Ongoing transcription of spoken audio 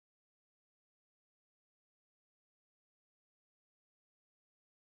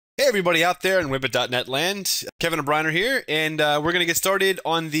Hey everybody out there in Whippet.net land, Kevin and Brian are here, and we're going to get started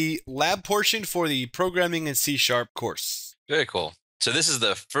on the lab portion for the Programming in C# course. Very cool. So this is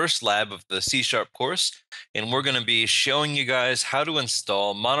the first lab of the C# course, and we're going to be showing you guys how to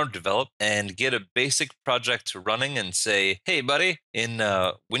install MonoDevelop and get a basic project running and say, hey buddy, in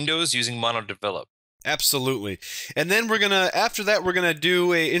Windows using MonoDevelop. Absolutely. And then we're going to, after that, we're going to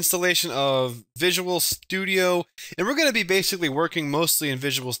do a installation of Visual Studio, and we're going to be basically working mostly in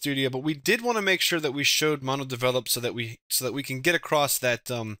Visual Studio, but we did want to make sure that we showed MonoDevelop so that we can get across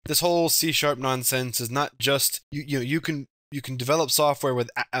that this whole C# nonsense is not just you can develop software with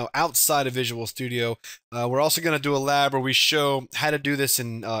outside of Visual Studio. We're also going to do a lab where we show how to do this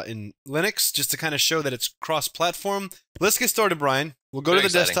in Linux, just to kind of show that it's cross-platform. Let's get started, Brian. We'll go to the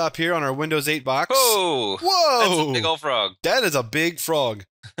desktop here on our Windows 8 box. Whoa! Whoa! That's a big old frog. That is a big frog.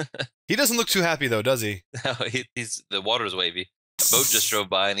 He doesn't look too happy though, does he? No, the water's wavy. A boat just drove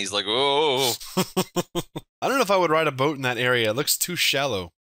by and he's like, whoa! I don't know if I would ride a boat in that area. It looks too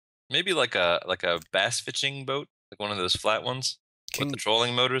shallow. Maybe like a bass fishing boat, like one of those flat ones with the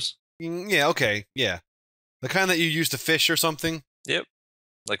trolling motors. Yeah, okay, yeah. The kind that you use to fish or something. Yep.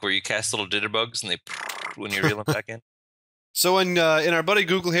 Like where you cast little jitterbugs and they when you reel them back in. So in our buddy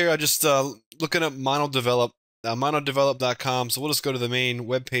Google here, I just looking up MonoDevelop, monodevelop.com. So we'll just go to the main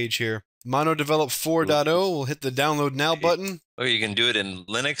web page here. MonoDevelop 4.0. We'll hit the download now button. Oh, you can do it in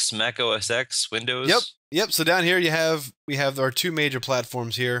Linux, Mac OS X, Windows. Yep. So down here we have our two major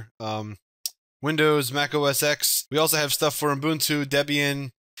platforms here. Windows, Mac OS X. We also have stuff for Ubuntu,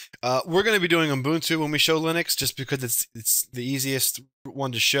 Debian. We're going to be doing Ubuntu when we show Linux, just because it's the easiest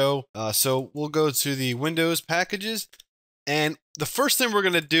one to show. So we'll go to the Windows packages. And the first thing we're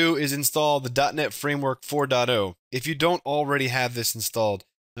going to do is install the .NET Framework 4.0, if you don't already have this installed.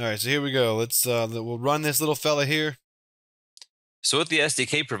 All right, so here we go. We'll run this little fella here. So what the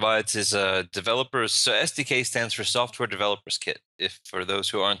SDK provides is developers. So SDK stands for Software Developers Kit, for those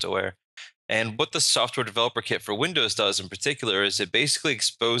who aren't aware. And what the Software Developer Kit for Windows does in particular is it basically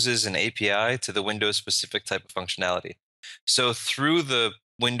exposes an API to the Windows-specific type of functionality. So through the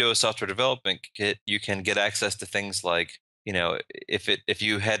Windows Software Development Kit, you can get access to things like, if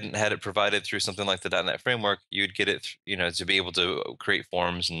you hadn't had it provided through something like the .NET Framework, you'd get it, to be able to create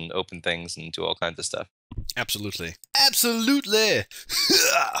forms and open things and do all kinds of stuff. Absolutely. Absolutely!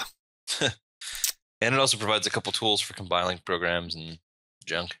 And it also provides a couple tools for compiling programs and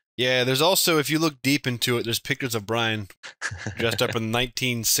junk. Yeah, there's also, if you look deep into it, there's pictures of Brian dressed up in the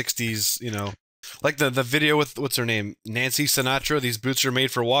 1960s, like the video with, what's her name? Nancy Sinatra. These boots are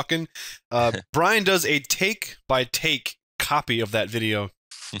made for walking. Brian does a take-by-take copy of that video.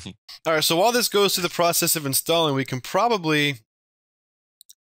 All right, so while this goes through the process of installing, we can probably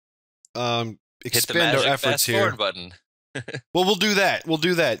expand our efforts here. Button. Well, we'll do that.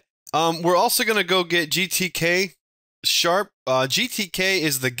 We're also going to go get GTK Sharp. GTK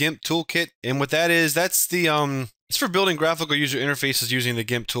is the GIMP toolkit, and what that is, that's the it's for building graphical user interfaces using the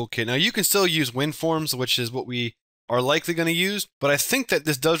GIMP toolkit. Now you can still use WinForms, which is what we are likely going to use, but I think that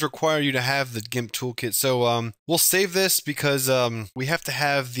this does require you to have the GIMP toolkit. So we'll save this because we have to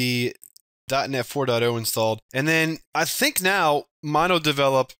have the .NET 4.0 installed, and then I think now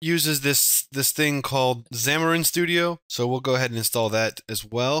MonoDevelop uses this thing called Xamerine Studio. So we'll go ahead and install that as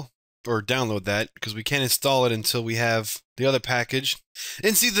well, or download that, because we can't install it until we have the other package.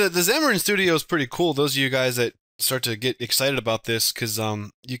 And see, the Xamarin Studio is pretty cool. Those of you guys that start to get excited about this, because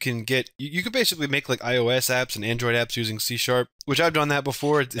you can basically make like iOS apps and Android apps using C#, which I've done that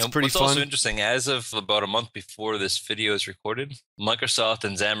before. It's pretty fun. What's also interesting, as of about a month before this video is recorded, Microsoft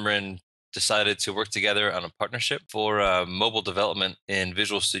and Xamarin decided to work together on a partnership for mobile development in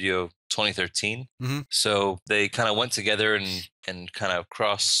Visual Studio 2013. So they kind of went together and kind of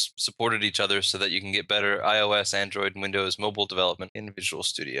cross-supported each other so that you can get better iOS, Android, and Windows mobile development in Visual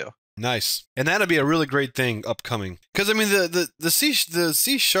Studio. Nice. And that'll be a really great thing upcoming. Because, I mean, the C#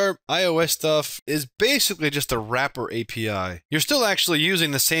 iOS stuff is basically just a wrapper API. You're still actually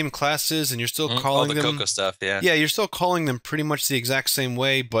using the same classes, and you're still calling them... All the Cocoa stuff, yeah. Yeah, you're still calling them pretty much the exact same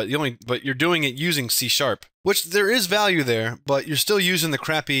way, but you're doing it using C#. Which there is value there, but you're still using the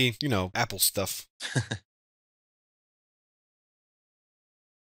crappy, Apple stuff.